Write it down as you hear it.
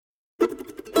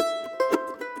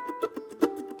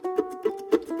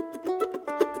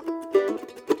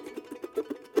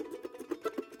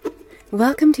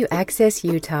Welcome to Access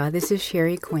Utah. This is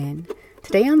Sheri Quinn.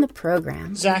 Today on the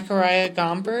program, Zachariah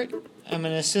Gompert. I'm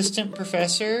an assistant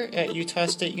professor at Utah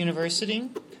State University,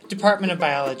 Department of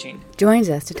Biology. Joins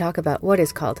us to talk about what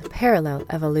is called parallel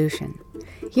evolution.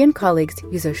 He and colleagues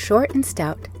use a short and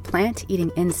stout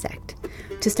plant-eating insect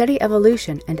to study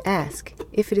evolution and ask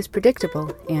if it is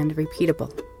predictable and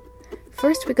repeatable.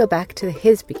 First, we go back to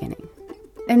his beginning.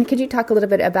 And could you talk a little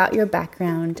bit about your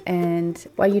background and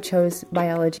why you chose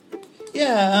biology?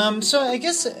 Yeah, so I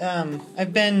guess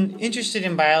I've been interested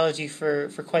in biology for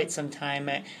quite some time.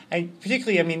 I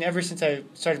particularly, ever since I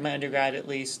started my undergrad, at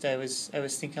least, I was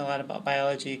thinking a lot about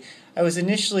biology. I was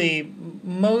initially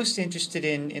most interested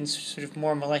in sort of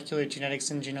more molecular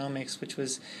genetics and genomics, which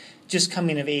was just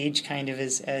coming of age kind of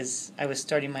as I was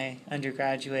starting my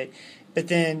undergraduate. But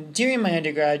then during my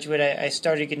undergraduate, I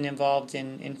started getting involved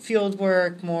in field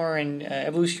work, more in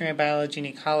evolutionary biology and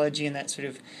ecology, and that sort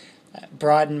of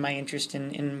broadened my interest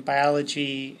in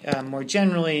biology more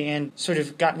generally, and sort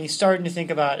of got me starting to think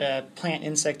about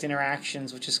plant-insect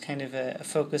interactions, which is kind of a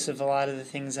focus of a lot of the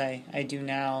things I do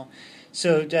now.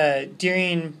 So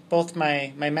during both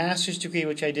my master's degree,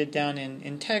 which I did down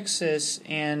in Texas,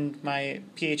 and my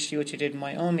PhD, which I did in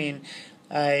Wyoming,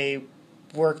 I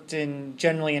worked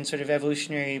generally in sort of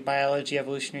evolutionary biology,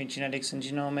 evolutionary genetics, and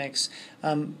genomics.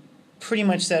 Pretty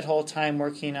much that whole time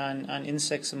working on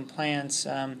insects and plants.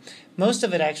 Most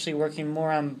of it actually working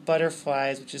more on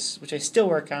butterflies, which I still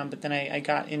work on, but then I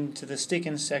got into the stick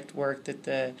insect work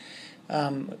that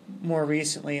more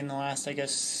recently in the last, I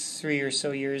guess, 3 or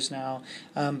so years now.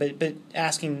 But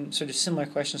asking sort of similar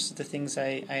questions to the things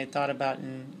I had thought about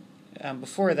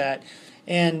before that,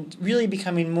 and really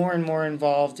becoming more and more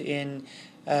involved in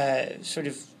sort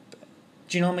of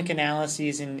genomic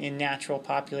analyses in natural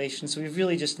populations. So we've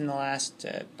really just in the last,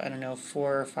 4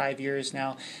 or 5 years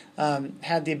now,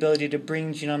 had the ability to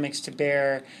bring genomics to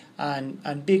bear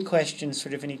on big questions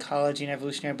sort of in ecology and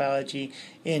evolutionary biology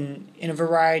in a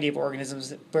variety of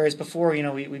organisms, whereas before,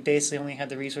 we basically only had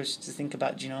the resources to think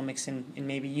about genomics in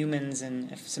maybe humans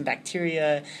and some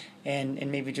bacteria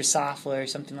and maybe Drosophila or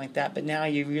something like that. But now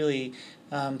you really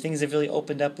things have really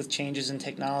opened up with changes in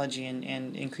technology and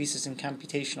increases in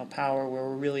computational power, where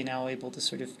we're really now able to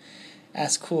sort of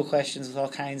ask cool questions with all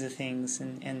kinds of things,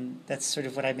 and that's sort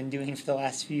of what I've been doing for the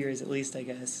last few years, at least, I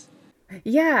guess.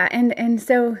 Yeah, and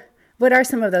so what are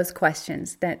some of those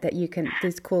questions that you can,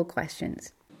 these cool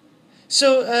questions?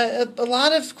 So a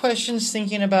lot of questions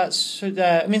thinking about,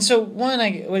 so one,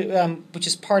 which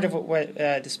is part of what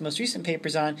this most recent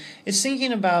paper's on, is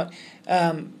thinking about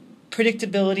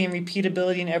predictability and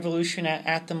repeatability in evolution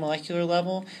at the molecular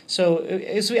level. So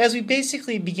as we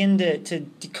basically begin to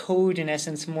decode, in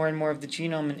essence, more and more of the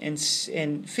genome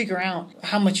and figure out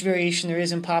how much variation there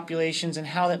is in populations and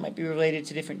how that might be related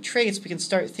to different traits, we can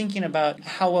start thinking about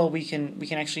how well we can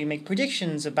actually make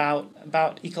predictions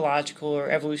about ecological or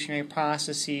evolutionary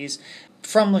processes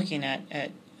from looking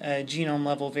at genome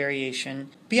level variation.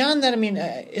 Beyond that,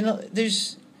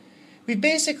 we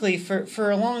basically, for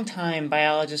a long time,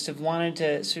 biologists have wanted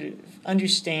to sort of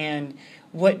understand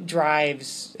what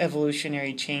drives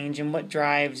evolutionary change and what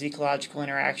drives ecological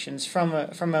interactions from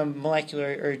a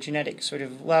molecular or genetic sort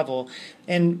of level.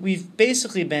 And we've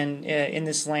basically been in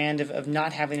this land of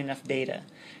not having enough data,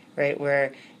 right?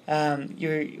 Where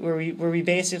we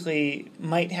basically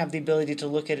might have the ability to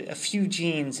look at a few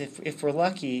genes if we're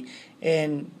lucky,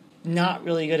 and not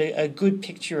really get a good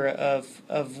picture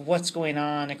of what's going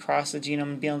on across the genome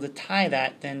and be able to tie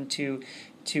that then to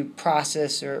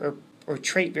process or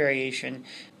trait variation.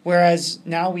 Whereas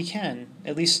now we can,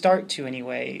 at least start to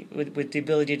anyway, with the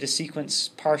ability to sequence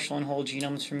partial and whole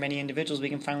genomes from many individuals. We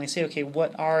can finally say, okay,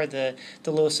 what are the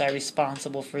loci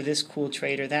responsible for this cool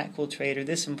trait or that cool trait or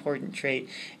this important trait,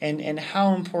 and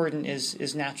how important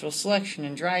is natural selection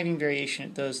and driving variation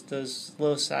at those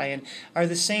loci, and are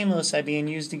the same loci being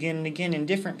used again and again in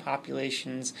different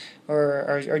populations, or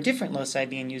are different loci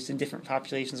being used in different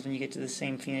populations when you get to the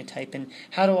same phenotype, and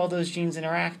how do all those genes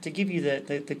interact to give you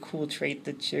the cool trait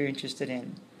that you're interested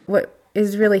in. What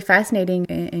is really fascinating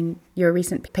in your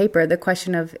recent paper, the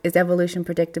question of, is evolution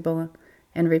predictable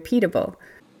and repeatable?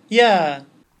 Yeah.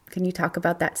 Can you talk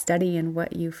about that study and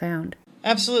what you found?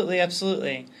 Absolutely.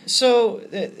 So,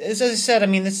 as I said,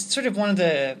 this is sort of one of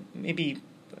the maybe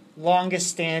longest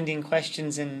standing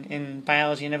questions in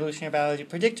biology and evolutionary biology,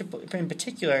 predictable in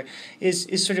particular, is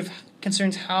sort of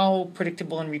concerns how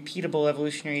predictable and repeatable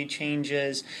evolutionary change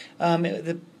is.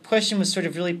 The question was sort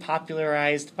of really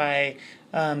popularized by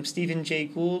Stephen Jay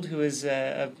Gould, who is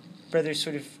a rather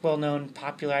sort of well-known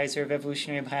popularizer of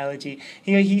evolutionary biology,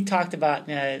 he talked about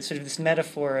sort of this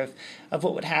metaphor of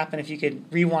what would happen if you could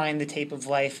rewind the tape of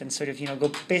life and sort of,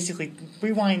 go basically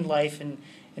rewind life and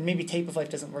maybe tape of life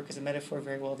doesn't work as a metaphor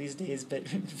very well these days, but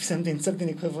something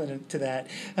equivalent to that.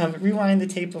 Rewind the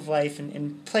tape of life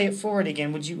and play it forward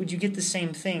again. Would you get the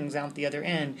same things out the other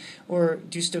end? Or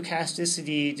do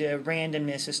stochasticity,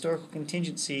 randomness, historical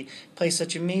contingency play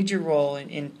such a major role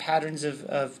in patterns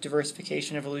of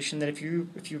diversification evolution that if you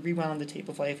rewound the tape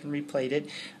of life and replayed it,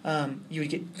 you would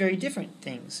get very different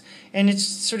things? And it's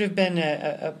sort of been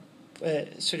a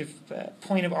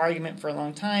point of argument for a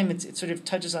long time. It sort of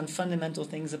touches on fundamental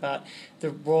things about the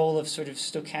role of sort of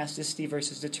stochasticity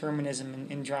versus determinism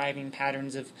in driving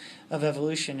patterns of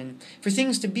evolution. And for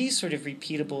things to be sort of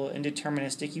repeatable and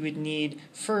deterministic, you would need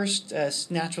first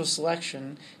natural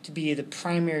selection to be the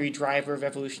primary driver of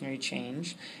evolutionary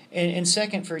change, and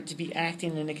second, for it to be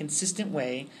acting in a consistent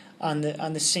way on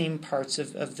the same parts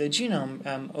of the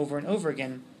genome over and over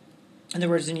again. In other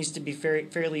words, there needs to be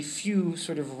fairly few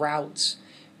sort of routes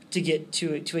to get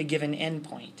to a given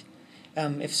endpoint.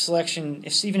 Even if selection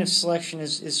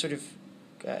is sort of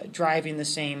driving the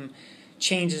same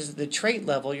changes at the trait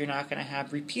level, you're not going to have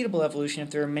repeatable evolution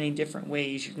if there are many different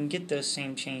ways you can get those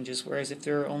same changes. Whereas if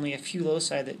there are only a few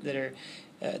loci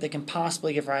that can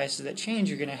possibly give rise to that change,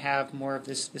 you're going to have more of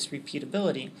this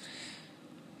repeatability.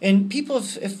 And people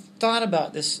have thought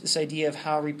about this idea of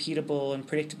how repeatable and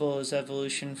predictable is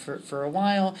evolution for a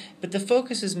while, but the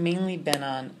focus has mainly been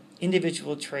on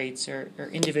individual traits or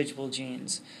individual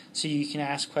genes. So you can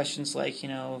ask questions like,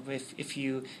 if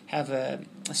you have a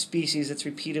species that's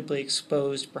repeatedly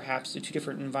exposed perhaps to two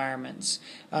different environments,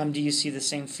 do you see the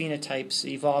same phenotypes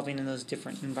evolving in those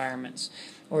different environments?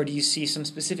 Or do you see some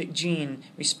specific gene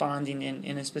responding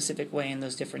in a specific way in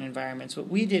those different environments? What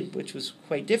we did, which was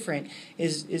quite different,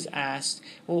 is asked,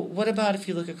 well, what about if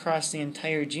you look across the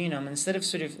entire genome? Instead of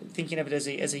sort of thinking of it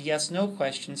as a yes-no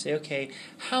question, say, okay,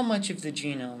 how much of the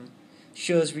genome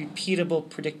shows repeatable,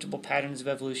 predictable patterns of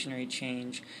evolutionary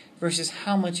change versus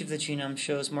how much of the genome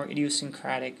shows more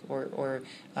idiosyncratic or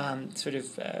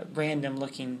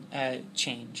random-looking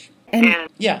change? And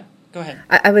yeah, go ahead.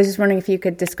 I was just wondering if you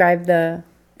could describe the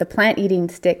plant-eating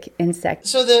stick insect.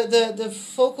 So the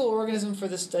focal organism for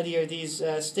the study are these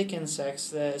stick insects.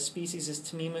 The species is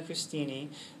Tamima christini.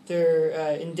 They're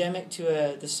endemic to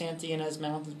the Santa Ynez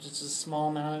Mountains, which is a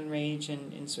small mountain range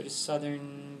in sort of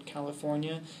southern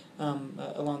California,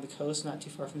 along the coast, not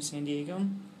too far from San Diego.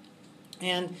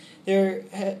 And they're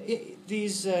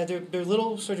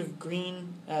little sort of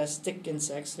green stick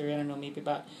insects. They're, maybe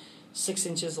about 6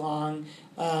 inches long.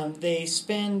 They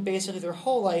spend basically their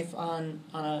whole life on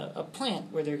a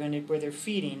plant where they're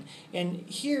feeding. And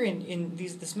here in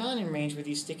this mountain range where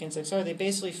these stick insects are, they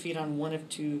basically feed on one of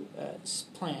two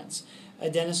plants,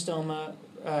 Adenostoma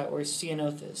or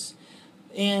Ceanothus.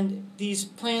 And these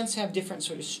plants have different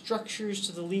sort of structures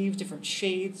to the leaves, different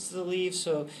shades to the leaves.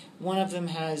 So one of them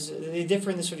they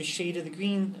differ in the sort of shade of the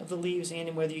green of the leaves and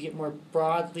in whether you get more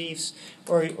broad leaves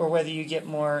or whether you get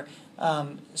more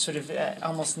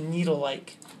almost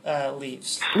needle-like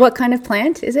leaves. What kind of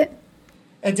plant is it?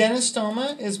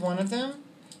 Adenostoma is one of them.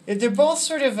 They're both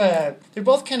they're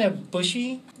both kind of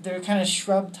bushy. They're kind of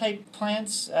shrub-type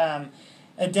plants.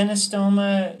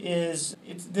 Adenostoma it's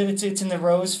in the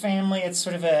rose family. It's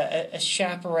sort of a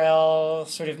chaparral,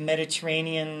 sort of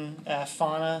Mediterranean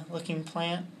fauna-looking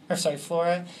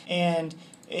flora, and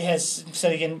it has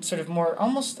sort of more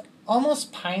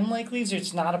almost pine-like leaves.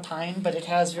 It's not a pine, but it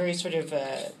has very sort of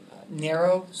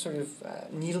narrow, sort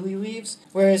of needly leaves.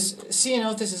 Whereas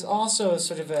Ceanothus is also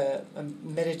sort of a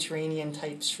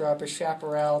Mediterranean-type shrub or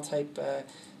chaparral-type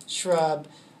shrub.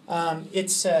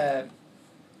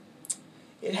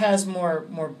 It has more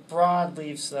broad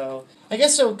leaves, though. I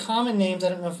guess so. Common names, I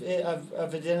don't know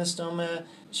of Adenostoma,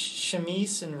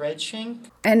 chamise and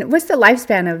redshank. And what's the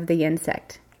lifespan of the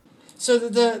insect? So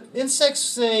the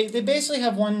insects, they basically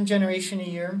have one generation a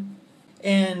year,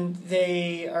 and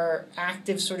they are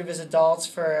active sort of as adults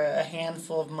for a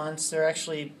handful of months. They're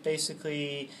actually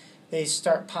they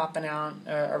start popping out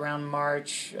around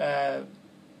March, and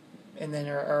then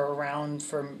are around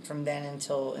from then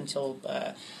until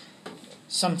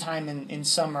sometime in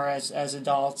summer as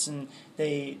adults, and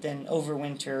they then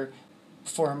overwinter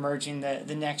before emerging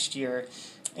the next year.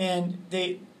 And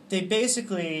they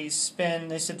basically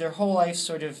spend, they said, their whole life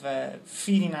sort of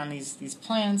feeding on these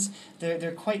plants.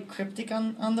 They're quite cryptic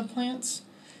on the plants.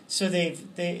 So and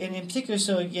in particular,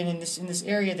 so again in this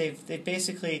area, they've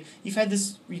basically, you've had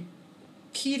this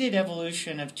repeated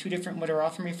evolution of two different, what are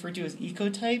often referred to as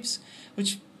ecotypes,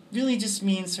 which really just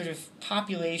means sort of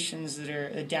populations that are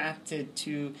adapted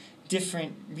to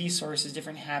different resources,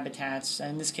 different habitats,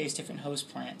 and in this case, different host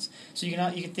plants. So you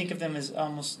can think of them as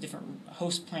almost different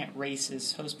host plant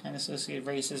races, host plant associated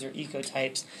races or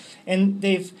ecotypes, and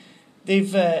they've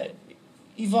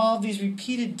evolved these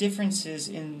repeated differences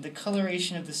in the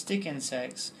coloration of the stick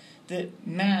insects that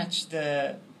match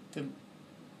the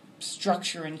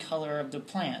structure and color of the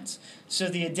plants. So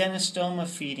the adenostoma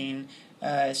feeding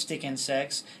stick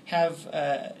insects have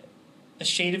a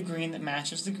shade of green that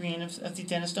matches the green of the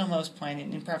adenostoma host plant,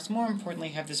 and perhaps more importantly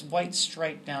have this white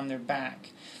stripe down their back,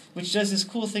 which does this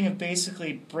cool thing of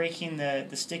basically breaking the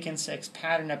stick insect's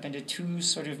pattern up into two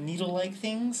sort of needle-like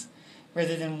things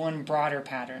rather than one broader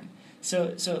pattern. So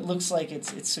it looks like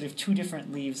it's sort of two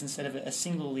different leaves instead of a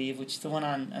single leaf, which is the one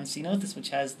on Ceanothus, which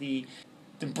has the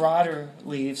broader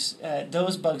leaves.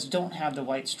 Those bugs don't have the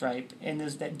white stripe, and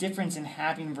there's that difference in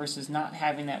having versus not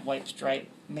having that white stripe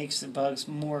makes the bugs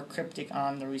more cryptic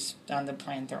on the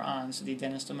plant they're on. So the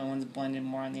adenostoma ones blend in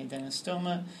more on the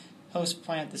adenostoma host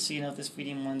plant, the Ceanothus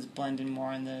feeding ones blend in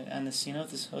more on the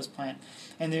Ceanothus host plant.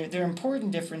 And they're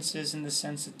important differences in the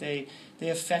sense that they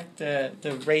affect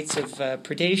the rates of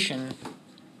predation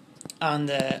on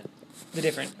the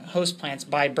different host plants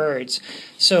by birds.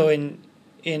 So in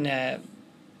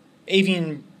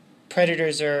avian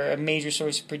predators are a major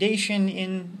source of predation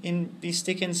in these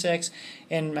stick insects,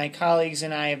 and my colleagues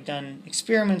and I have done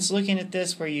experiments looking at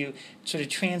this where you sort of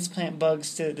transplant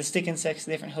bugs to the stick insects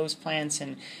to different host plants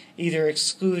and either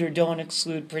exclude or don't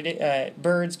exclude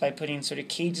birds by putting sort of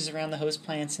cages around the host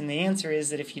plants. And the answer is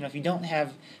that if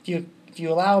you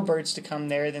allow birds to come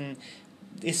there, then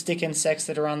the stick insects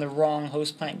that are on the wrong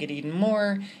host plant get eaten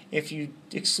more. If you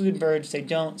exclude birds, they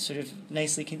don't, sort of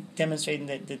nicely demonstrating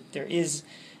that there is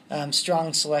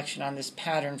strong selection on this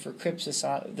pattern for crypsis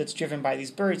that's driven by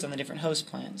these birds on the different host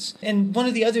plants. And one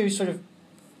of the other sort of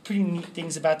pretty neat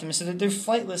things about them is that they're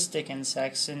flightless stick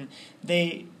insects, and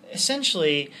they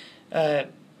essentially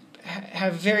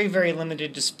have very, very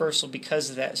limited dispersal because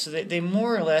of that. So they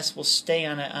more or less will stay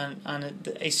on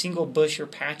a single bush or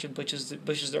patch of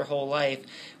bushes their whole life,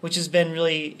 which has been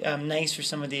really nice for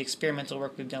some of the experimental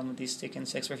work we've done with these stick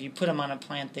insects, where if you put them on a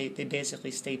plant, they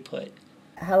basically stay put.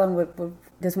 How long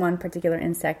does one particular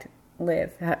insect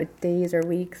live? Days or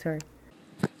weeks or?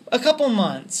 A couple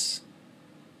months.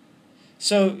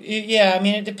 So yeah, I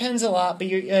mean it depends a lot, but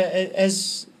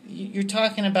you're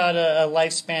talking about a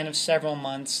lifespan of several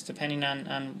months, depending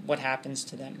on what happens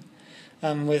to them,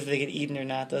 whether they get eaten or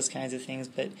not, those kinds of things.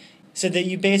 But so that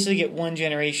you basically get one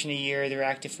generation a year. They're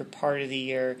active for part of the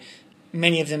year.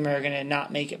 Many of them are going to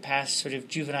not make it past sort of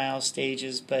juvenile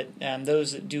stages, but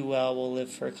those that do well will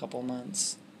live for a couple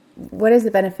months. What is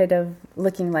the benefit of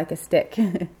looking like a stick?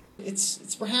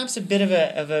 It's perhaps a bit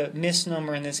of a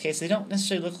misnomer in this case. They don't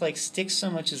necessarily look like sticks so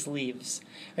much as leaves,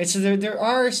 right? So there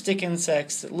are stick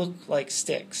insects that look like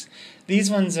sticks.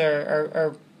 These ones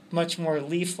are much more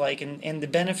leaf-like, and the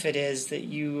benefit is that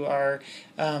you are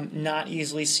not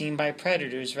easily seen by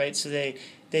predators, right? So they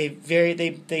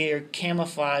are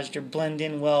camouflaged or blend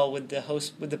in well with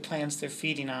the plants they're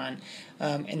feeding on,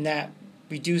 and that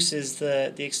reduces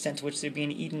the extent to which they're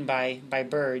being eaten by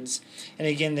birds. And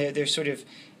again, they're sort of,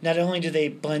 not only do they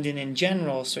blend in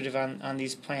general sort of on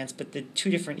these plants, but the two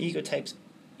different ecotypes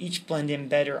each blend in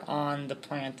better on the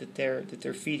plant that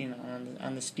they're feeding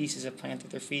on the species of plant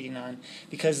that they're feeding on,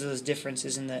 because of those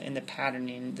differences in the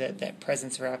patterning, that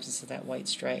presence or absence of that white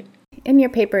stripe. In your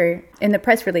paper, in the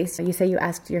press release, you say you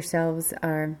asked yourselves,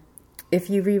 if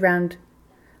you rewound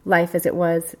life as it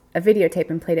was a videotape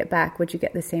and played it back, would you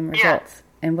get the same results?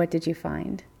 Yeah. And what did you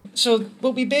find? So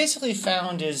what we basically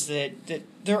found is that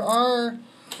there are,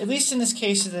 at least in this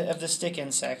case of the stick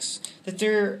insects, that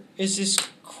there is this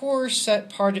core set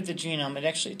part of the genome.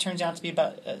 It turns out to be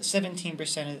about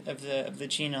 17% of the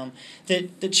genome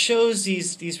that shows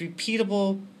these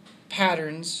repeatable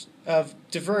patterns of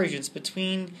divergence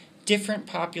between different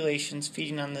populations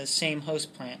feeding on the same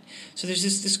host plant. So there's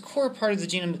this core part of the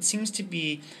genome that seems to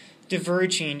be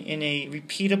diverging in a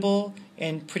repeatable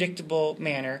and predictable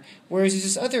manner, whereas there's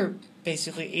this other,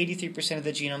 basically 83% of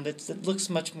the genome that looks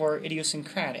much more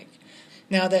idiosyncratic.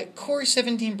 Now that core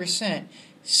 17%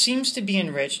 seems to be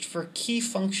enriched for key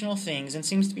functional things and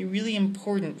seems to be really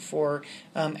important for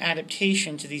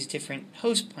adaptation to these different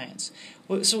host plants.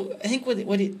 So I think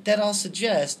that all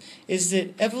suggests is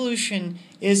that evolution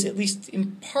is at least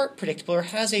in part predictable, or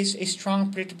has a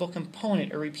strong predictable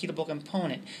component or repeatable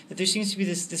component. That there seems to be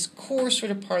this core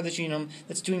sort of part of the genome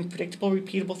that's doing predictable,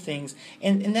 repeatable things,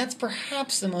 and that's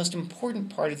perhaps the most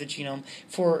important part of the genome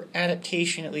for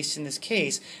adaptation, at least in this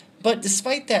case. But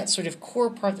despite that sort of core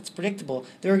part that's predictable,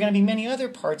 there are going to be many other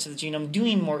parts of the genome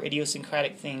doing more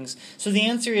idiosyncratic things. So the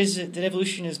answer is that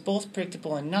evolution is both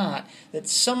predictable and not, that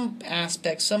some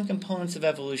aspects, some components of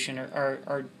evolution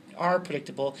are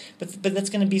predictable, but that's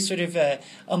going to be sort of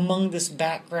among this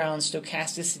background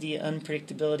stochasticity,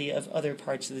 unpredictability of other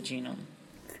parts of the genome.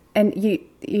 And you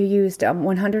used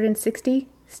 160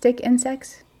 stick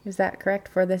insects, is that correct,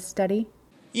 for this study?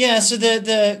 Yeah, so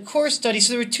the core study,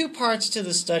 so there were two parts to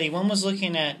the study. One was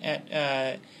looking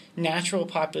at natural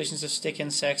populations of stick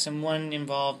insects, and one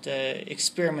involved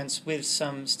experiments with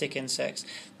some stick insects.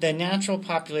 The natural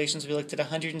populations, we looked at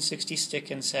 160 stick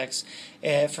insects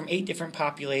from 8 different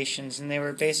populations, and they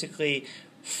were basically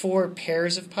 4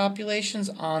 pairs of populations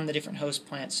on the different host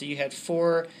plants. So you had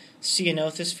 4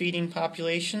 Ceanothus feeding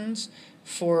populations,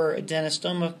 4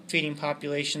 adenostoma feeding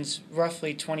populations,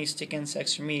 roughly 20 stick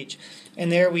insects from each.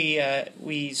 And there we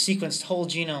sequenced whole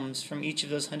genomes from each of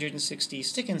those 160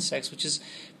 stick insects, which is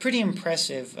pretty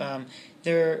impressive.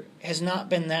 There has not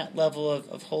been that level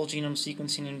of whole genome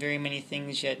sequencing in very many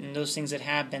things yet, and those things that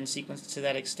have been sequenced to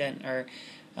that extent are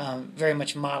very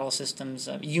much model systems,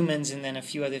 humans, and then a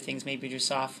few other things, maybe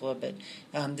Drosophila,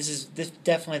 but this is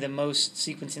definitely the most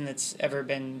sequencing that's ever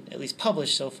been at least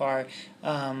published so far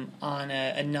on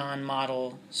a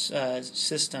non-model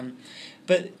system.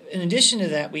 But in addition to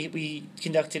that, we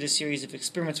conducted a series of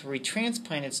experiments where we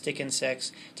transplanted stick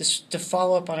insects to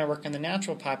follow up on our work on the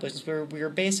natural populations, where we were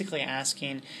basically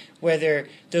asking whether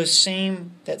that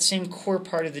same core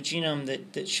part of the genome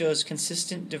that shows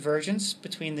consistent divergence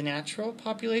between the natural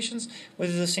populations,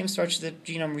 whether those same parts of the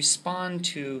genome respond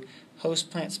to host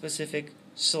plant-specific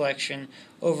selection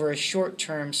over a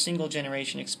short-term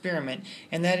single-generation experiment.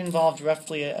 And that involved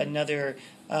roughly another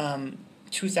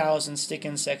 2,000 stick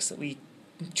insects that we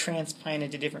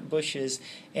transplanted to different bushes,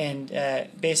 and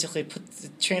basically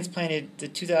transplanted the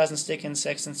 2,000 stick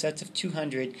insects in sets of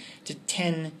 200 to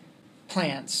 10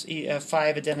 plants, 5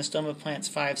 adenostoma plants,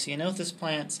 5 Ceanothus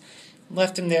plants,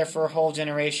 left them there for a whole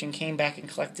generation, came back and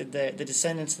collected the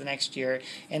descendants the next year,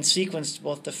 and sequenced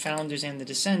both the founders and the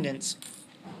descendants.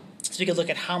 So we could look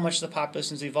at how much the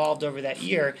populations evolved over that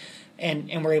year,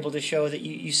 and we're able to show that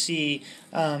you see,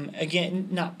 again,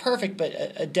 not perfect, but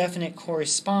a definite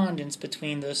correspondence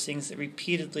between those things that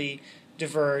repeatedly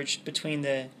diverged between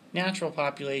the natural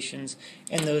populations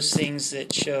and those things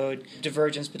that showed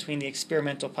divergence between the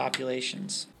experimental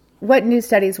populations. What new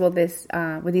studies will these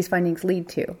findings lead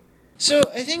to? So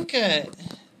I think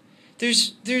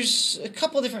there's a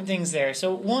couple different things there.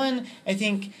 So one, I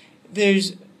think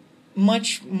there's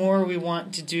much more we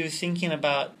want to do thinking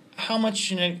about how much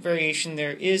genetic variation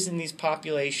there is in these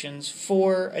populations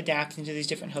for adapting to these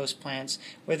different host plants,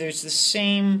 whether it's the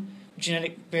same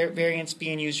genetic variants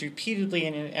being used repeatedly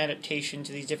in an adaptation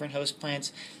to these different host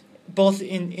plants, both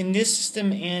in this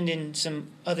system and in some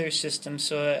other systems.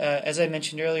 So as I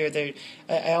mentioned earlier,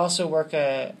 I also work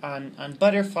on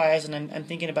butterflies, and I'm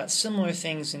thinking about similar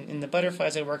things in the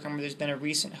butterflies I work on, where there's been a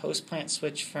recent host plant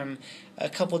switch from a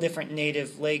couple different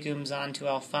native legumes onto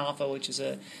alfalfa, which is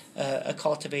a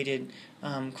cultivated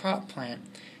crop plant.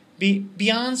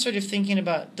 Beyond sort of thinking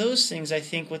about those things, I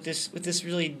think what this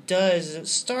really does is it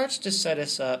starts to set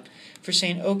us up for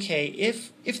saying, okay,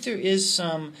 if there is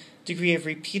some degree of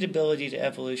repeatability to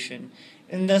evolution,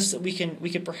 and thus that we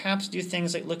could perhaps do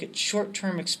things like look at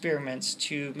short-term experiments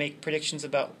to make predictions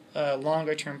about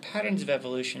longer-term patterns of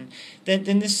evolution,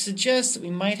 then this suggests that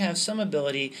we might have some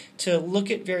ability to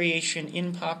look at variation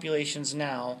in populations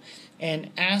now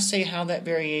and assay how that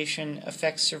variation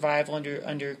affects survival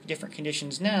under different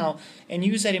conditions now, and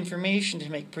use that information to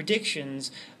make predictions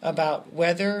about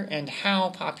whether and how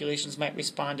populations might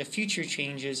respond to future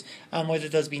changes, whether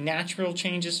those be natural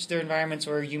changes to their environments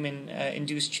or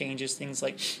human-induced changes, things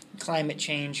like climate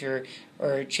change or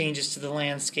changes to the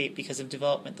landscape because of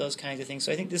development, those kinds of things.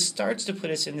 So I think this starts to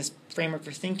put us in this framework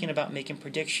for thinking about making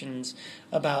predictions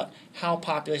about how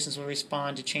populations will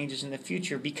respond to changes in the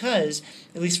future, because,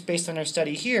 at least based on our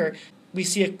study here, we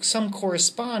see some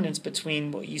correspondence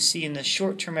between what you see in the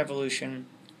short-term evolution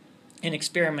in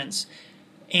experiments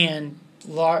and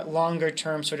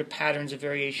longer-term sort of patterns of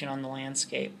variation on the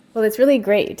landscape. Well, it's really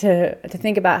great to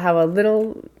think about how a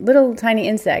little tiny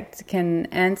insect can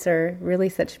answer really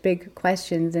such big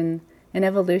questions in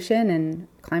evolution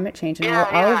climate change and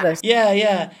all of those.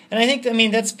 Yeah. And I think,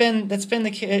 that's been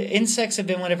insects have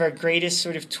been one of our greatest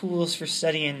sort of tools for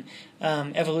studying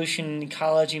evolution,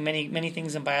 ecology, many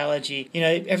things in biology.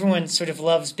 Everyone sort of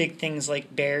loves big things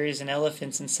like bears and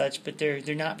elephants and such, but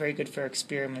they're not very good for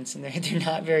experiments, and they're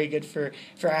not very good for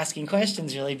asking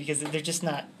questions, really, because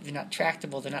they're not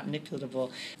tractable, they're not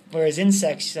manipulatable. Whereas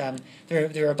insects, there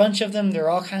are a bunch of them. There are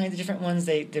all kinds of different ones.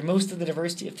 They're most of the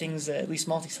diversity of things, at least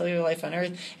multicellular life on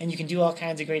Earth, and you can do all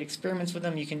kinds of great experiments with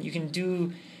them. You can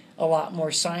do a lot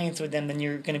more science with them than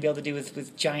you're going to be able to do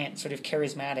with giant sort of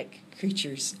charismatic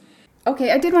creatures.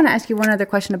 Okay, I did want to ask you one other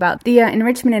question about the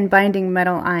enrichment in binding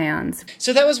metal ions.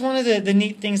 So that was one of the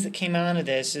neat things that came out of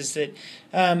this, is that,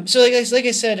 like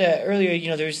I said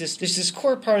earlier, there's this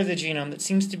core part of the genome that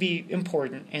seems to be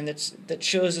important, and that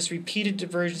shows this repeated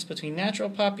divergence between natural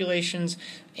populations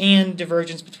and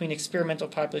divergence between experimental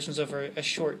populations over a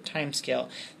short time scale.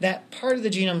 That part of the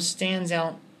genome stands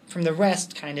out from the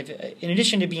rest, kind of, in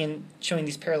addition to showing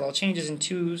these parallel changes, in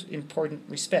two important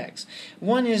respects.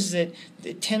 One is that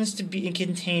it tends to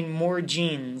contain more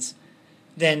genes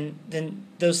than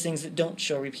those things that don't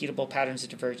show repeatable patterns of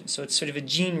divergence. So it's sort of a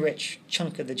gene-rich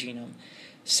chunk of the genome.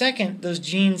 Second, those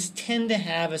genes tend to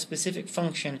have a specific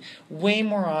function way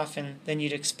more often than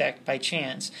you'd expect by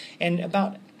chance. And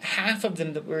about half of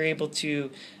them that we're able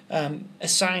to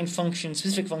assign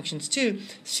specific functions to,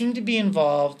 seem to be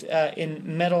involved in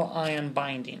metal ion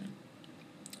binding.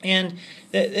 And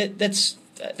that's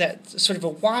sort of a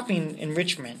whopping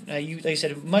enrichment. Like I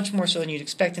said, much more so than you'd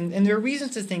expect. And there are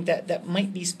reasons to think that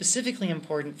might be specifically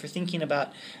important for thinking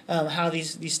about how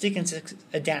these stick insects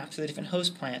adapt to the different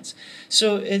host plants.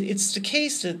 So it's the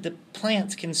case that the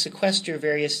plants can sequester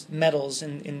various metals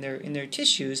in their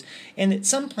tissues, and that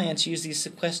some plants use these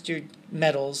sequestered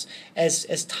metals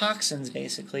as toxins,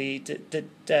 basically,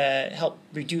 that help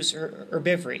reduce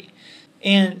herbivory.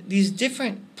 And these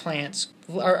different plants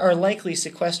are likely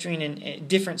sequestering in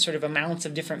different sort of amounts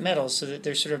of different metals, so that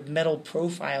their sort of metal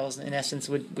profiles, in essence,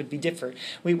 would be different.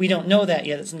 We don't know that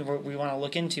yet. That's something we want to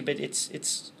look into, but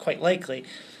it's quite likely.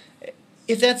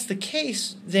 If that's the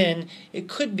case, then it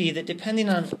could be that depending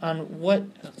on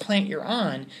what plant you're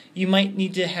on, you might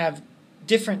need to have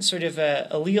different sort of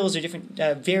alleles or different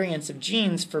variants of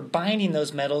genes for binding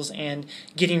those metals and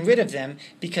getting rid of them,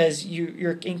 because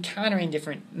you're encountering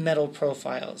different metal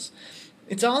profiles.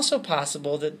 It's also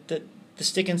possible that the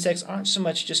stick insects aren't so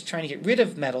much just trying to get rid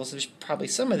of metals, there's probably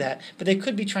some of that, but they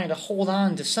could be trying to hold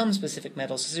on to some specific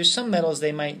metals. So there's some metals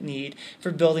they might need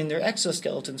for building their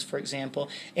exoskeletons, for example,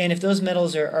 and if those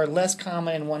metals are less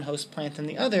common in one host plant than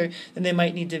the other, then they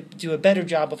might need to do a better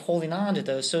job of holding on to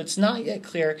those. So it's not yet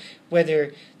clear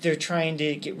whether they're trying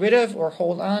to get rid of or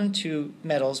hold on to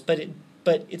metals, but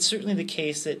it's certainly the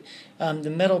case that the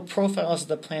metal profiles of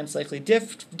the plants likely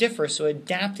differ, so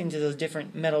adapting to those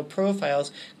different metal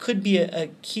profiles could be a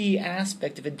key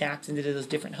aspect of adapting to those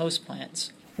different host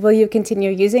plants. Will you continue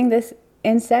using this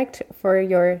insect for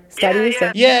your studies?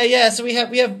 Yeah. So we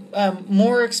have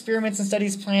more experiments and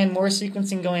studies planned, more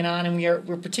sequencing going on, and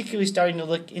we're particularly starting to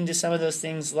look into some of those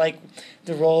things, like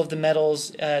the role of the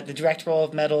metals, the direct role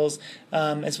of metals,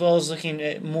 as well as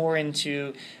looking more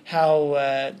into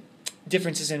how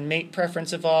differences in mate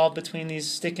preference evolve between these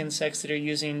stick insects that are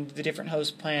using the different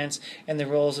host plants, and the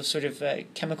roles of sort of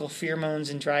chemical pheromones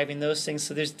in driving those things.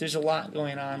 So there's a lot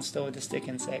going on still with the stick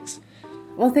insects.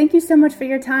 Well, thank you so much for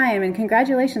your time, and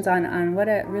congratulations on what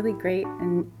a really great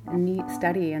and neat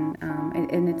study, and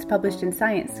it's published in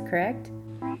Science, correct?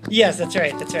 Yes, that's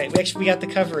right. We got the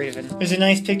cover even. There's a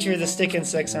nice picture of the stick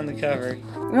insects on the cover.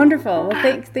 Wonderful.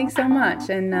 Well, thanks so much,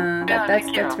 and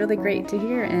that's really great to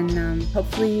hear. And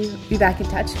hopefully you'll be back in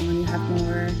touch when you have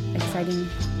more exciting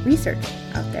research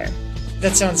out there.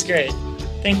 That sounds great.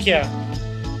 Thank you.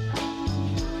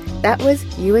 That was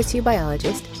USU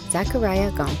biologist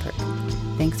Zachariah Gompert.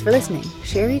 Thanks for listening.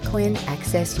 Sheri Quinn,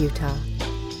 Access Utah.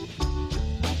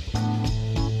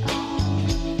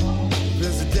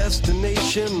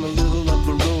 Destination a little up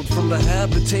the road from the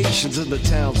habitations of the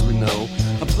towns we know.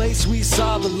 A place we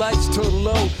saw the lights turn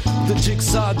low, the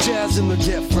jigsaw jazz and the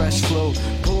get fresh flow,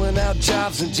 pulling out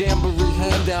jobs and jamboree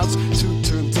handouts, 2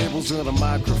 turntables and a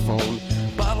microphone,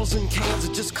 bottles and cans,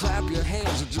 and just clap your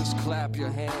hands or just clap your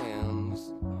hands.